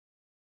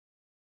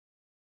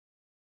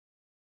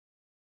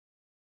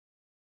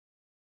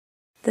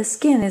The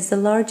skin is the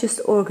largest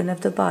organ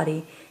of the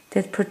body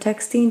that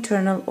protects the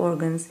internal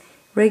organs,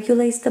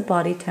 regulates the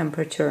body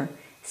temperature,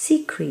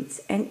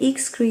 secretes and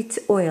excretes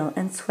oil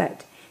and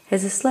sweat,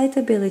 has a slight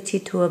ability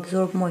to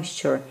absorb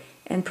moisture,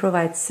 and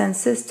provides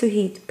senses to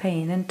heat,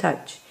 pain, and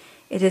touch.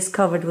 It is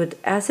covered with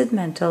acid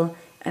mantle,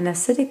 an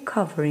acidic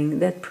covering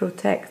that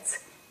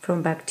protects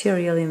from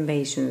bacterial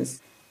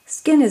invasions.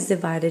 Skin is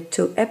divided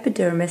to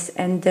epidermis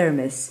and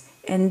dermis,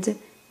 and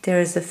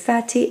there is a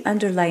fatty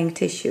underlying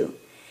tissue.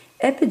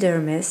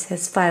 Epidermis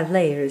has 5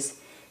 layers: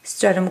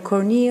 stratum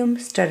corneum,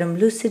 stratum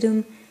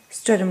lucidum,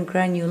 stratum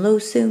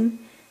granulosum,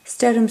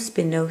 stratum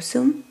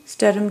spinosum,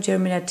 stratum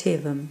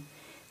germinativum.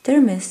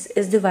 Dermis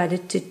is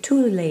divided to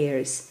 2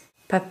 layers,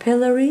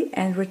 papillary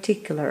and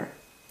reticular.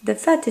 The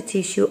fatty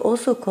tissue,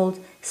 also called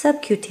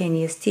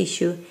subcutaneous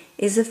tissue,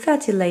 is a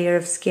fatty layer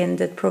of skin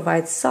that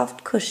provides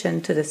soft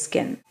cushion to the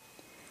skin.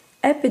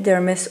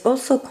 Epidermis,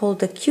 also called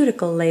the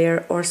cuticle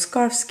layer or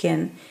scarf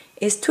skin,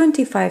 is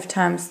 25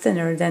 times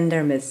thinner than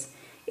dermis.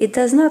 It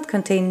does not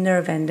contain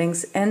nerve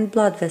endings and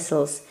blood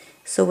vessels,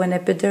 so when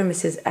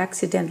epidermis is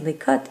accidentally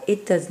cut,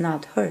 it does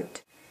not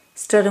hurt.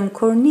 Stratum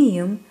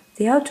corneum,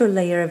 the outer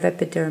layer of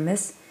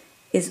epidermis,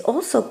 is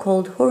also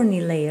called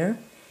horny layer,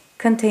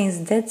 contains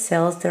dead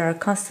cells that are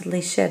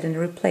constantly shed and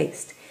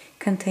replaced,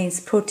 contains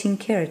protein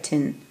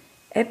keratin.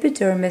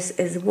 Epidermis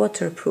is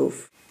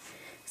waterproof.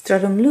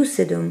 Stratum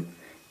lucidum,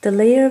 the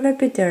layer of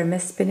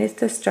epidermis beneath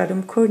the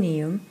stratum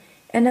corneum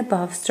and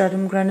above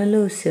stratum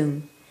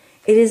granulosum.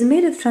 It is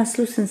made of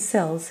translucent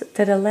cells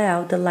that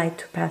allow the light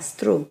to pass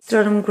through.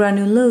 Stratum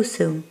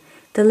granulosum,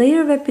 the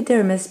layer of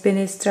epidermis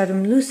beneath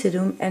stratum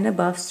lucidum and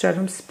above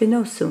stratum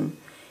spinosum,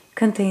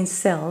 contains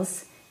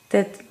cells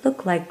that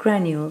look like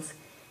granules,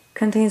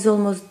 contains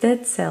almost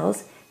dead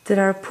cells that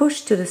are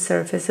pushed to the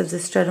surface of the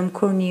stratum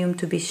corneum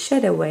to be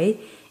shed away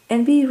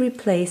and be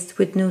replaced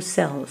with new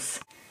cells.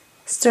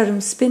 Stratum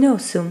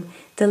spinosum,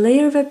 the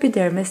layer of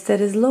epidermis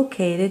that is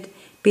located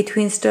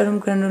between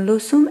stratum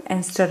granulosum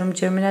and stratum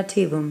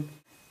germinativum.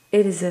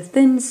 It is a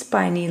thin,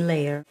 spiny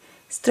layer.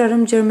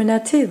 Stratum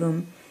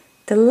germinativum,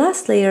 the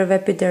last layer of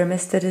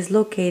epidermis that is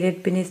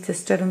located beneath the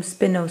stratum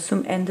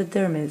spinosum and the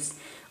dermis,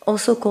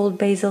 also called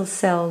basal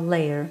cell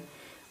layer,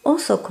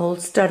 also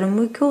called stratum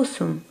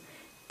mucosum,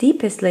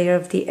 deepest layer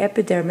of the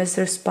epidermis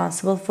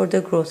responsible for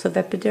the growth of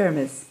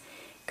epidermis,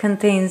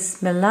 contains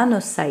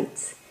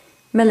melanocytes,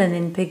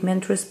 melanin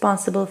pigment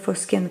responsible for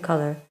skin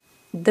color.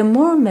 The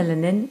more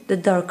melanin, the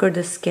darker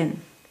the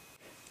skin.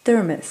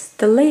 Dermis,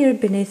 the layer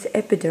beneath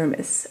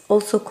epidermis,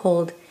 also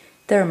called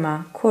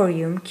derma,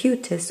 corium,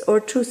 cutis, or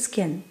true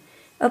skin,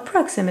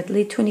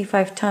 approximately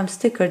 25 times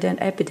thicker than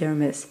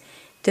epidermis,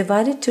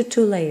 divided to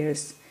 2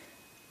 layers,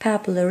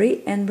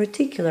 papillary and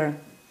reticular.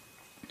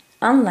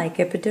 Unlike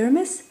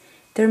epidermis,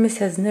 dermis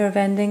has nerve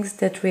endings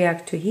that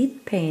react to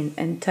heat, pain,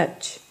 and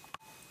touch.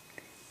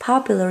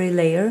 Papillary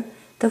layer,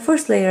 the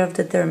first layer of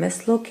the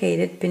dermis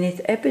located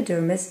beneath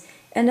epidermis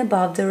and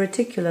above the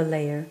reticular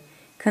layer,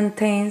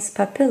 contains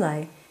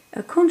papillae,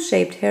 a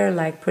cone-shaped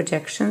hair-like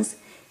projections.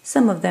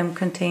 Some of them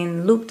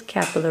contain looped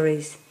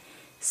capillaries.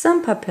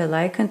 Some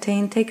papillae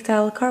contain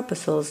tactile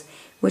corpuscles,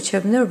 which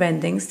have nerve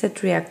endings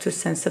that react to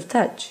sense of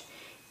touch.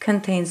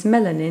 Contains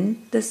melanin,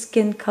 the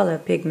skin color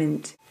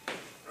pigment.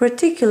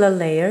 Reticular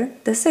layer,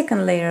 the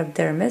second layer of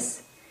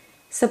dermis,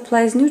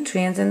 supplies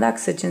nutrients and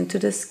oxygen to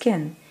the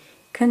skin.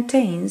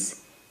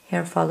 Contains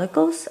hair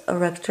follicles,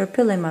 erector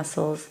pili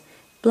muscles,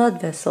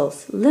 blood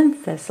vessels,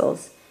 lymph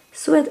vessels,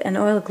 sweat and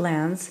oil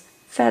glands,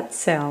 fat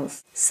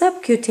cells.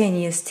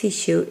 Subcutaneous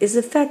tissue is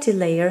a fatty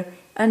layer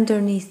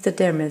underneath the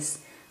dermis,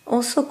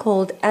 also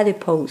called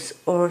adipose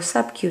or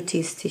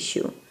subcutaneous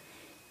tissue,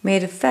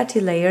 made of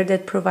fatty layer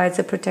that provides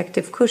a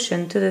protective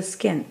cushion to the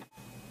skin.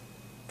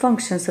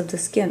 Functions of the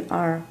skin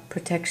are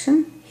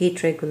protection,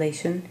 heat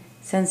regulation,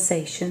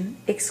 sensation,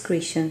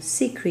 excretion,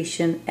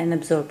 secretion, and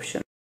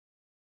absorption.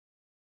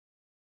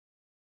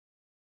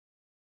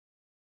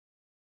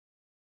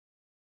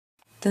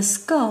 The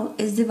skull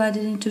is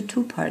divided into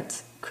 2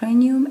 parts,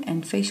 cranium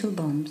and facial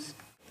bones.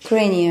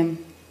 Cranium,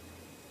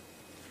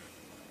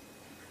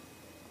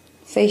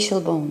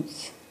 facial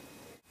bones.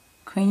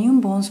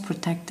 Cranium bones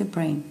protect the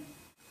brain.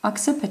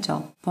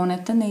 Occipital, bone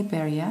at the nape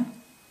area.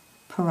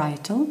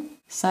 Parietal,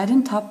 side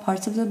and top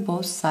parts of the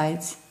both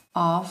sides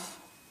of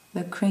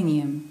the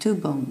cranium, 2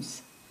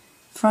 bones.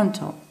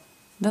 Frontal,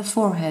 the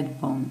forehead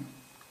bone.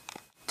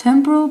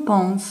 Temporal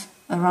bones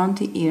around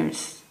the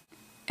ears.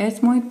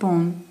 Ethmoid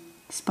bone,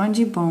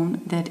 spongy bone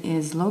that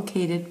is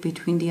located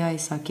between the eye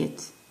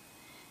sockets.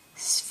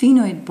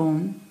 Sphenoid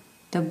bone,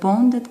 the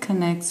bone that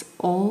connects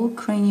all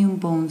cranium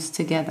bones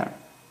together.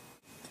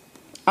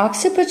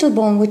 Occipital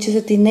bone, which is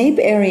at the nape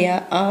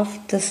area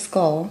of the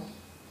skull,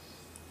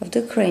 of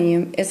the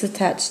cranium, is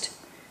attached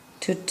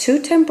to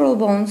 2 temporal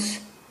bones,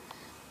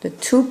 the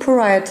 2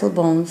 parietal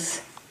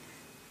bones,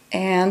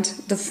 and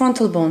the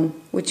frontal bone,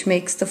 which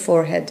makes the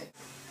forehead.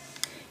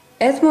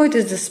 Ethmoid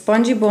is the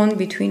spongy bone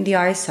between the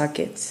eye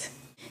sockets.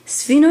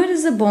 Sphenoid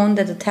is the bone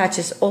that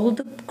attaches all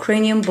the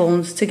cranium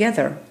bones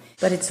together,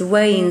 but it's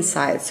way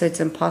inside, so it's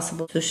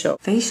impossible to show.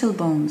 Facial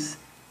bones,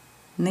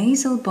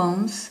 nasal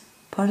bones,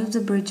 part of the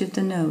bridge of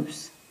the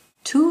nose.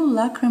 2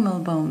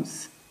 lacrimal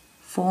bones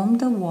form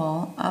the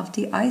wall of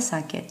the eye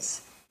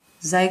sockets.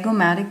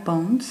 Zygomatic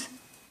bones,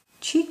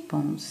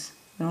 cheekbones,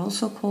 they're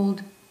also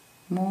called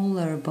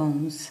molar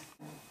bones.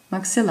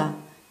 Maxilla,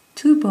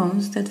 2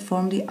 bones that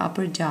form the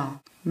upper jaw,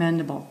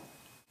 mandible.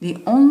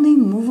 The only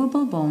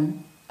movable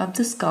bone of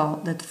the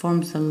skull that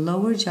forms the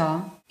lower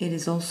jaw, it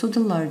is also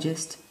the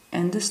largest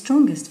and the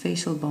strongest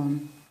facial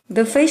bone.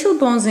 The facial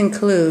bones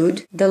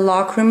include the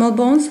lacrimal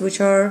bones,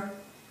 which are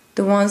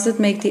the ones that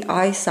make the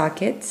eye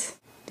sockets,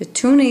 the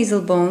 2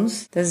 nasal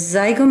bones, the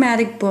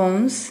zygomatic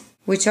bones,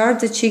 which are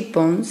the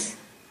cheekbones,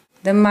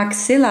 the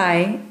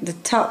maxillae, the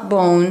top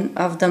bone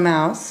of the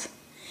mouth,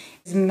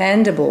 is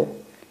mandible,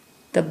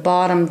 the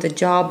bottom, the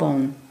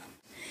jawbone.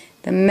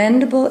 The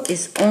mandible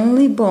is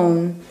only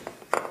bone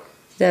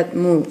that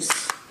moves.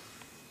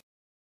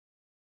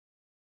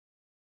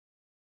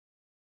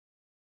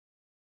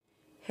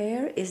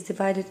 Hair is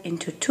divided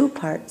into 2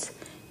 parts,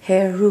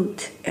 hair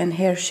root and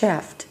hair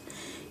shaft.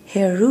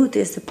 Hair root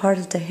is the part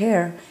of the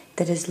hair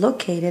that is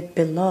located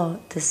below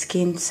the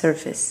skin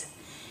surface.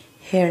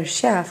 Hair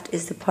shaft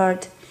is the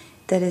part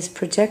that is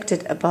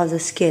projected above the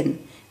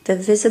skin, the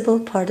visible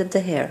part of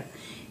the hair.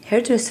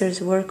 Hairdressers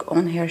work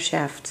on hair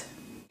shaft.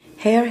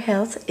 Hair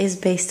health is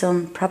based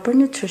on proper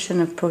nutrition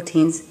of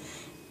proteins,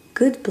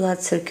 good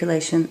blood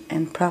circulation,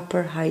 and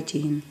proper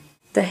hygiene.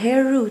 The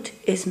hair root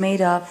is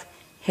made of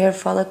hair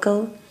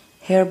follicle,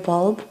 hair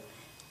bulb,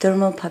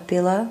 dermal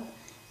papilla,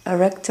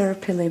 arrector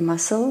pili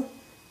muscle,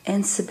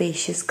 and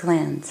sebaceous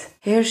gland.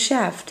 Hair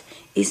shaft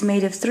is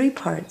made of 3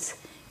 parts,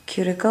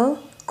 cuticle,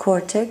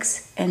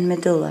 cortex, and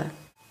medulla.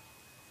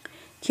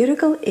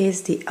 Cuticle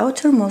is the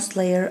outermost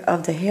layer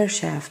of the hair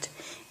shaft.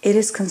 It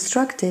is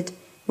constructed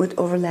with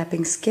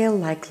overlapping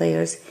scale-like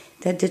layers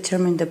that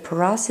determine the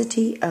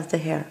porosity of the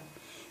hair.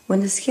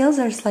 When the scales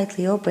are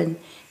slightly open,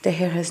 the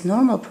hair has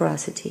normal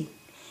porosity.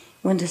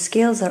 When the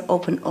scales are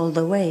open all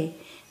the way,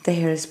 the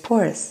hair is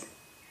porous,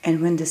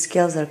 and when the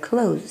scales are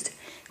closed,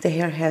 the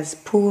hair has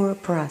poor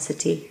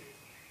porosity.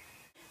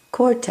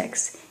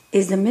 Cortex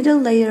is the middle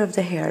layer of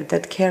the hair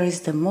that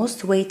carries the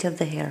most weight of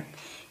the hair,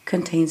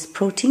 contains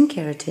protein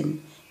keratin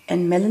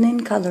and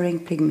melanin coloring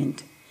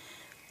pigment.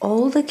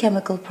 All the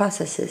chemical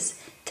processes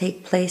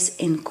take place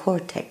in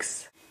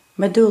cortex.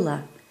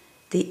 Medulla,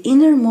 the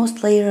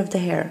innermost layer of the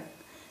hair.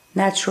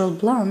 Natural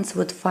blondes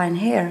with fine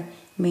hair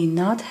may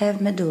not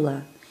have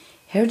medulla.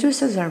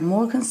 Hairdressers are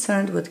more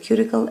concerned with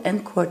cuticle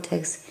and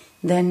cortex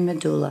than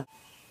medulla.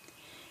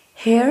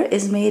 Hair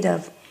is made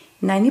of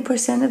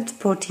 90% of the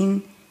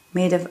protein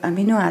made of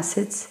amino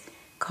acids,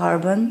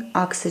 carbon,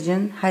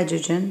 oxygen,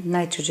 hydrogen,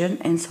 nitrogen,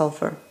 and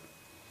sulfur.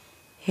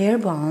 Hair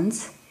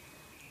bonds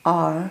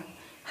are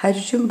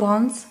hydrogen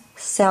bonds,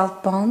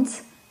 salt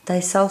bonds,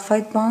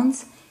 disulfide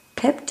bonds,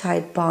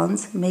 peptide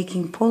bonds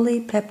making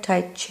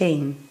polypeptide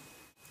chain.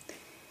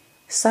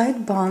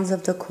 Side bonds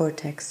of the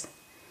cortex.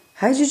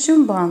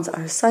 Hydrogen bonds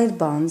are side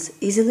bonds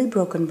easily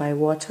broken by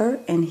water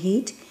and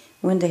heat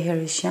when the hair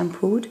is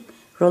shampooed,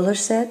 roller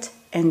set,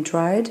 and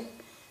dried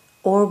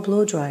or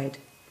blow dried.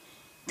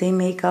 They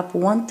make up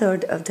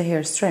 1/3 of the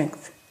hair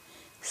strength.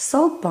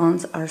 Salt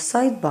bonds are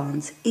side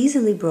bonds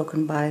easily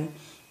broken by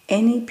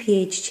any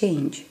pH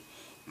change.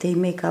 They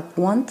make up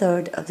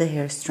 1/3 of the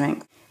hair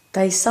strength.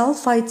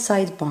 Disulfide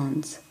side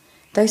bonds.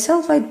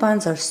 Disulfide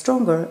bonds are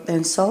stronger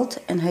than salt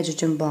and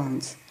hydrogen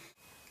bonds.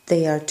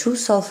 They are 2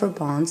 sulfur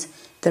bonds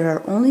that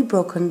are only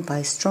broken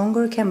by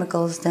stronger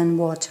chemicals than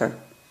water.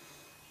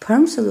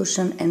 Perm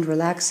solution and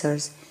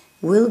relaxers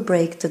will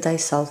break the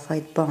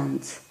disulfide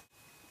bonds.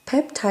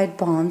 Peptide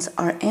bonds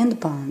are end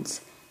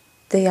bonds.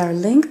 They are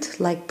linked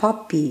like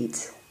pop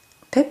beads.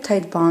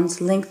 Peptide bonds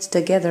linked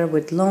together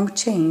with long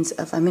chains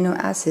of amino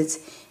acids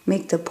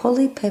make the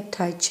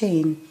polypeptide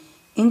chain,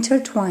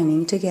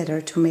 intertwining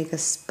together to make a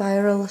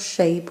spiral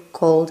shape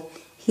called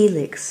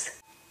helix.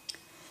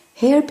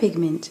 Hair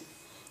pigment.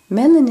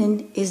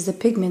 Melanin is the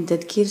pigment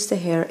that gives the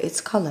hair its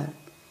color.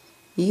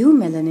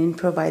 Eumelanin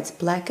provides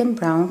black and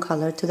brown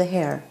color to the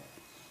hair.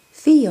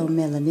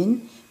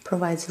 Pheomelanin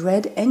provides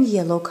red and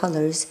yellow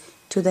colors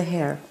to the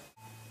hair.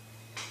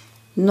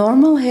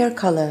 Normal hair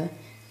color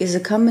is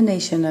a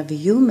combination of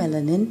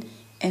eumelanin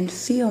and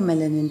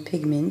pheomelanin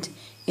pigment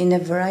in a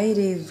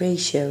variety of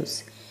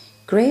ratios.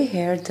 Gray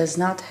hair does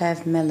not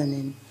have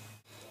melanin.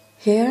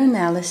 Hair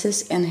analysis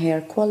and hair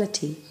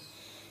quality.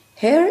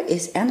 Hair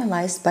is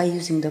analyzed by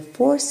using the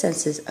 4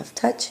 senses of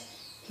touch,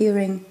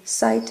 hearing,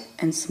 sight,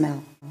 and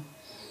smell.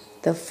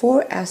 The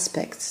 4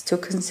 aspects to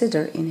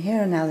consider in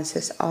hair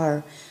analysis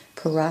are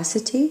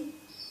porosity,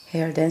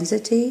 hair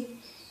density,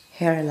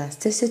 hair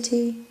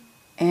elasticity,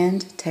 and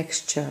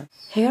texture.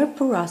 Hair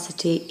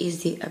porosity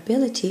is the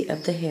ability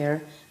of the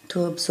hair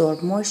to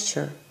absorb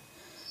moisture.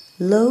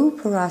 Low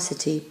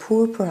porosity,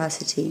 poor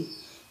porosity,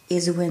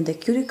 is when the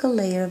cuticle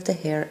layer of the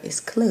hair is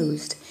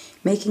closed,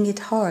 making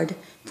it hard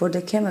for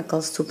the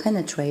chemicals to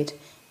penetrate.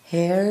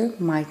 Hair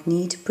might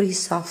need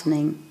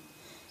pre-softening.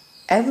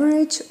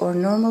 Average or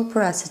normal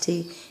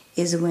porosity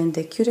is when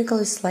the cuticle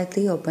is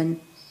slightly open,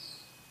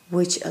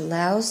 which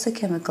allows the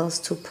chemicals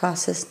to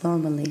process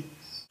normally.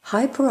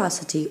 High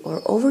porosity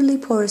or overly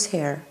porous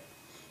hair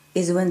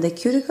is when the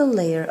cuticle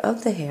layer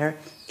of the hair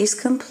is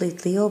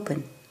completely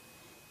open.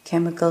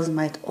 Chemicals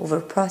might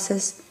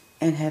overprocess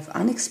and have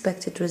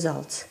unexpected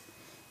results.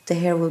 The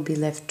hair will be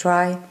left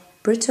dry,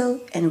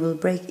 brittle, and will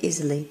break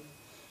easily.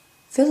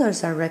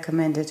 Fillers are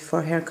recommended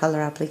for hair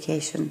color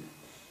application.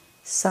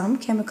 Some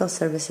chemical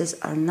services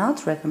are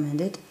not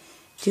recommended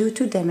due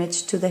to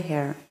damage to the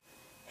hair.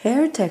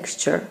 Hair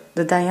texture,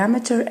 the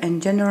diameter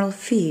and general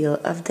feel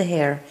of the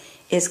hair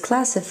is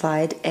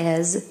classified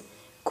as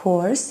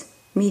coarse,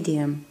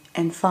 medium,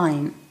 and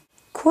fine.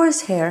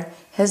 Coarse hair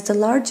has the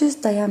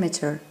largest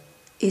diameter,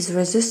 is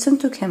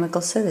resistant to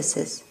chemical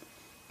services.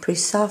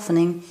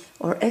 Pre-softening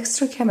or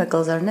extra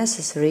chemicals are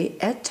necessary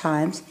at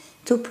times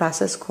to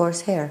process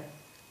coarse hair.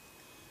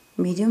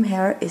 Medium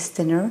hair is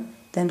thinner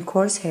than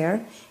coarse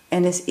hair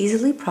and is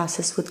easily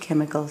processed with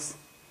chemicals.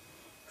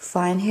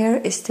 Fine hair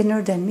is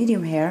thinner than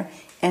medium hair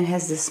and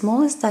has the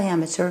smallest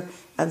diameter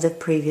of the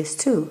previous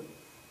two.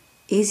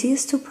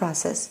 Easiest to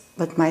process,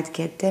 but might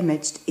get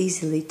damaged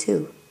easily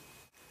too.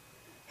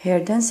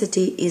 Hair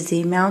density is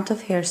the amount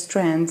of hair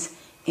strands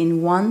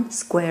in 1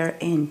 square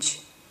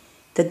inch.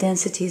 The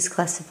density is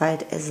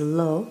classified as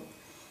low,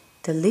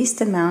 the least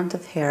amount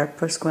of hair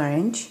per square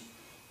inch,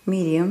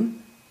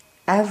 medium,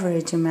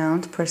 average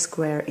amount per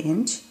square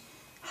inch,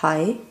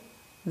 high,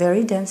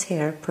 very dense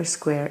hair per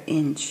square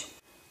inch.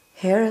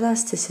 Hair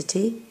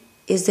elasticity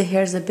is the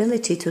hair's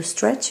ability to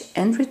stretch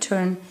and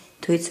return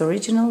to its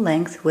original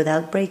length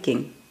without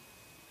breaking.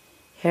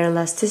 Hair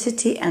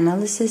elasticity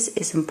analysis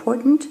is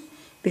important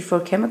before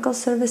chemical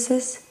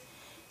services,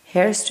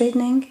 hair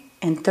straightening,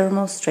 and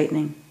thermal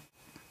straightening.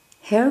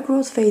 Hair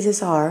growth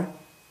phases are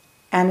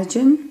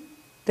Anagen,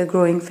 the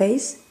growing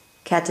phase,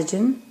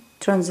 Catagen,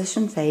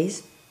 transition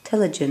phase,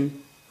 Telogen,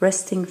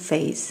 resting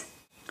phase.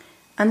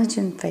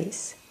 Anagen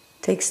phase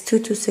takes 2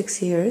 to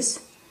 6 years.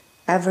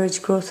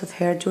 Average growth of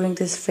hair during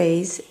this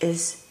phase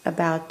is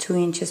about 2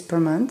 inches per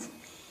month.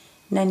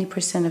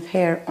 90% of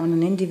hair on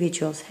an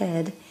individual's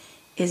head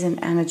is in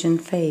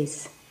Anagen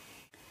phase.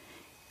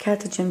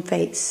 Catagen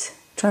phase,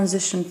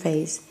 transition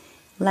phase,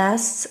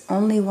 lasts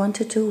only 1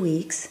 to 2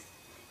 weeks.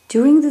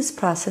 During this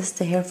process,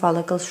 the hair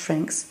follicle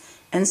shrinks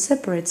and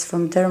separates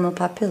from dermal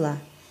papilla.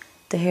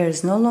 The hair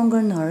is no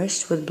longer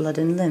nourished with blood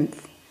and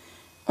lymph.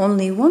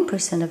 Only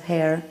 1% of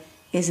hair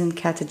is in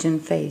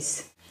Catagen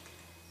phase.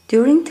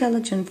 During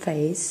Telogen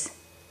phase,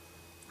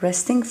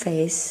 resting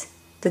phase,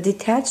 the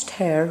detached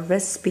hair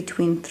rests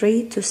between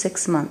 3 to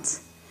 6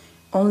 months.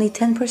 Only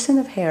 10%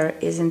 of hair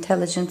is in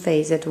Telogen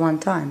phase at one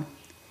time.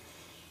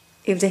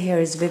 If the hair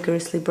is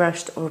vigorously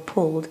brushed or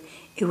pulled,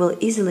 it will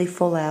easily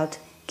fall out,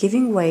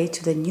 giving way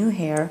to the new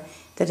hair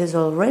that is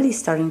already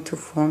starting to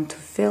form to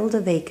fill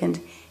the vacant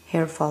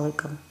hair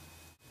follicle.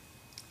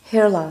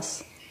 Hair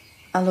loss.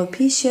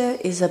 Alopecia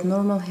is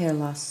abnormal hair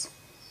loss.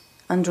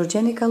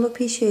 Androgenic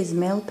alopecia is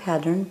male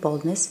pattern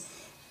baldness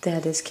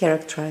that is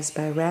characterized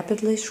by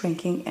rapidly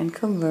shrinking and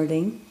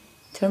converting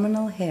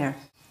terminal hair.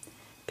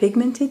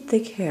 Pigmented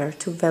thick hair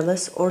to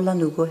vellus or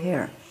lanugo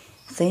hair,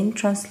 thin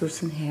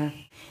translucent hair.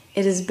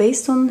 It is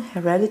based on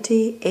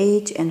heredity,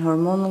 age, and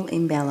hormonal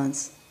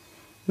imbalance.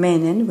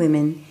 Men and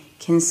women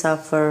can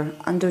suffer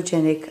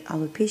androgenic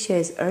alopecia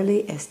as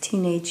early as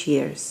teenage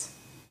years.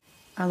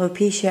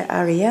 Alopecia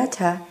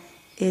areata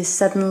is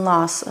sudden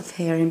loss of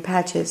hair in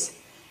patches,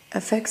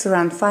 affects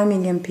around 5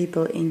 million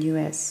people in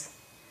US.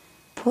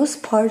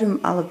 Postpartum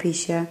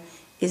alopecia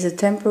is a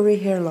temporary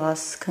hair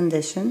loss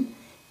condition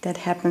that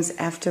happens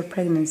after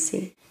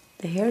pregnancy.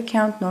 The hair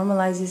count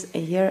normalizes a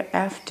year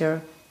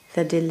after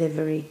the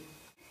delivery.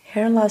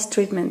 Hair loss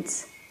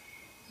treatments.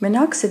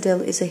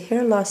 Minoxidil is a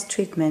hair loss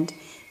treatment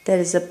that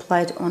is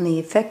applied on the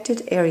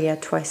affected area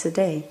twice a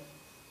day.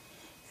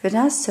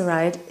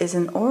 Finasteride is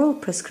an oral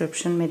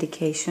prescription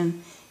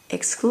medication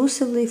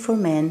exclusively for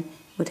men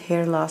with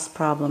hair loss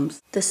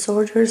problems.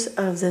 Disorders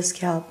of the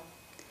scalp.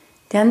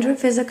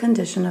 Dandruff is a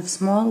condition of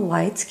small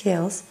white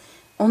scales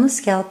on the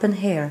scalp and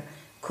hair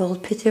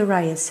called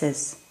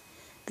pityriasis.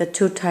 The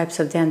 2 types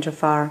of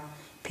dandruff are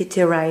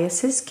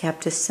pityriasis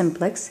capitis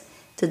simplex,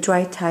 the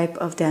dry type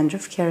of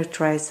dandruff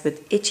characterized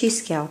with itchy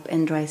scalp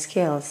and dry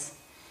scales,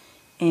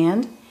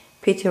 and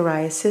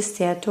pityriasis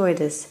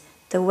steatoides,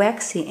 the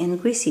waxy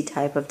and greasy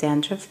type of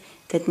dandruff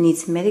that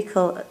needs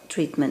medical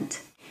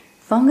treatment.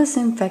 Fungus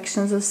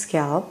infections of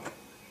scalp,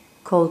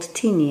 called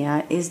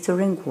tinea, is the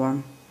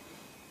ringworm.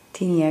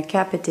 Tinea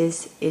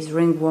capitis is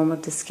ringworm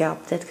of the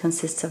scalp that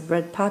consists of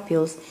red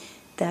papules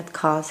that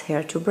cause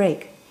hair to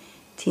break.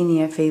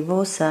 Tinea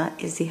favosa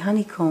is the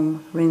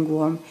honeycomb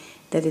ringworm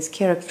that is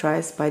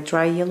characterized by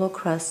dry yellow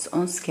crusts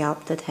on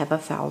scalp that have a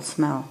foul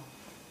smell.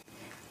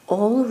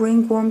 All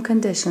ringworm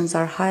conditions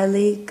are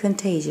highly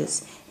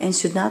contagious and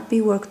should not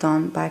be worked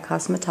on by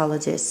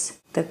cosmetologists.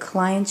 The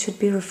client should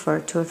be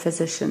referred to a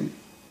physician.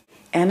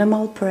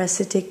 Animal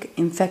parasitic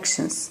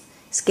infections.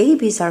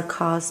 Scabies are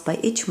caused by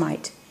itch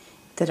mite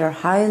that are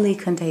highly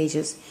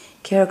contagious,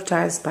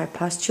 characterized by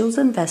pustules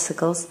and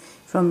vesicles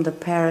from the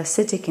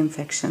parasitic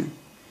infection.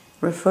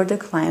 refer the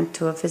client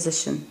to a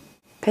physician.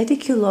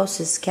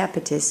 Pediculosis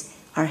capitis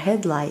are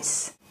head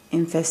lice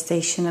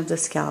infestation of the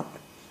scalp.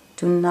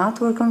 Do not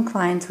work on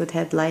clients with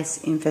head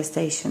lice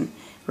infestation.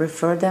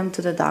 Refer them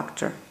to the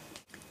doctor.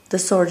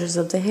 Disorders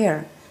of the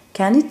hair.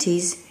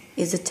 Canites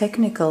is a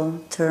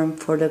technical term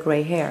for the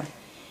gray hair.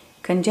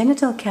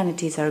 Congenital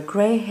canites are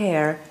gray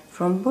hair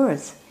from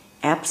birth,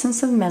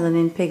 absence of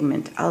melanin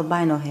pigment,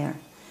 albino hair.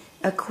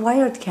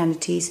 Acquired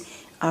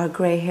canites are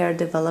gray hair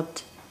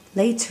developed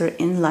later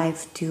in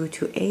life due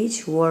to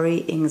age,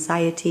 worry,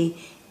 anxiety,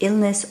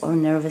 illness, or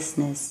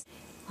nervousness.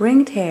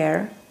 Ringed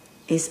hair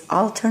is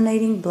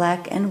alternating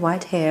black and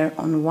white hair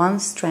on one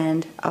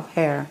strand of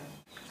hair.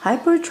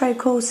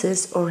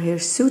 Hypertrichosis or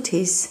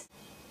Hirsuties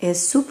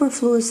is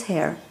superfluous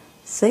hair,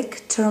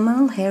 thick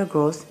terminal hair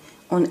growth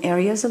on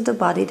areas of the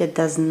body that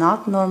does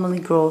not normally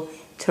grow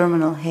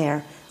terminal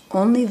hair,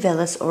 only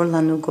vellus or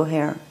lanugo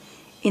hair.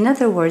 In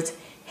other words,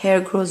 hair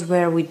grows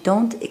where we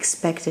don't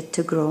expect it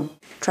to grow.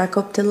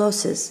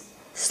 Trichoptilosis,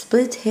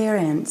 split hair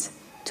ends.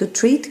 To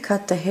treat,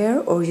 cut the hair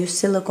or use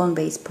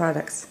silicone-based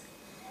products.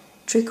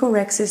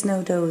 Trichorexis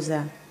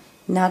nodosa,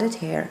 knotted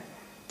hair.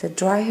 The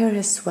dry hair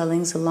has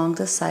swellings along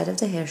the side of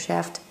the hair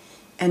shaft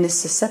and is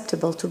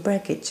susceptible to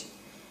breakage.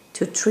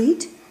 To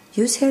treat,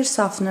 use hair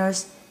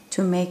softeners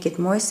to make it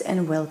moist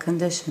and well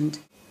conditioned.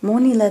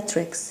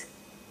 Monolatrix,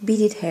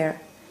 beaded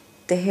hair.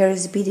 The hair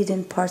is beaded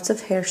in parts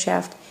of hair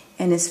shaft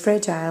and is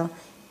fragile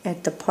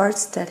at the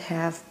parts that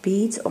have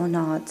beads or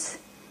knots.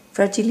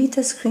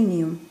 Fragilitas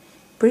cranium,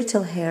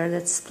 brittle hair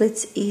that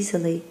splits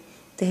easily.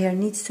 The hair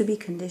needs to be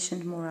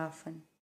conditioned more often.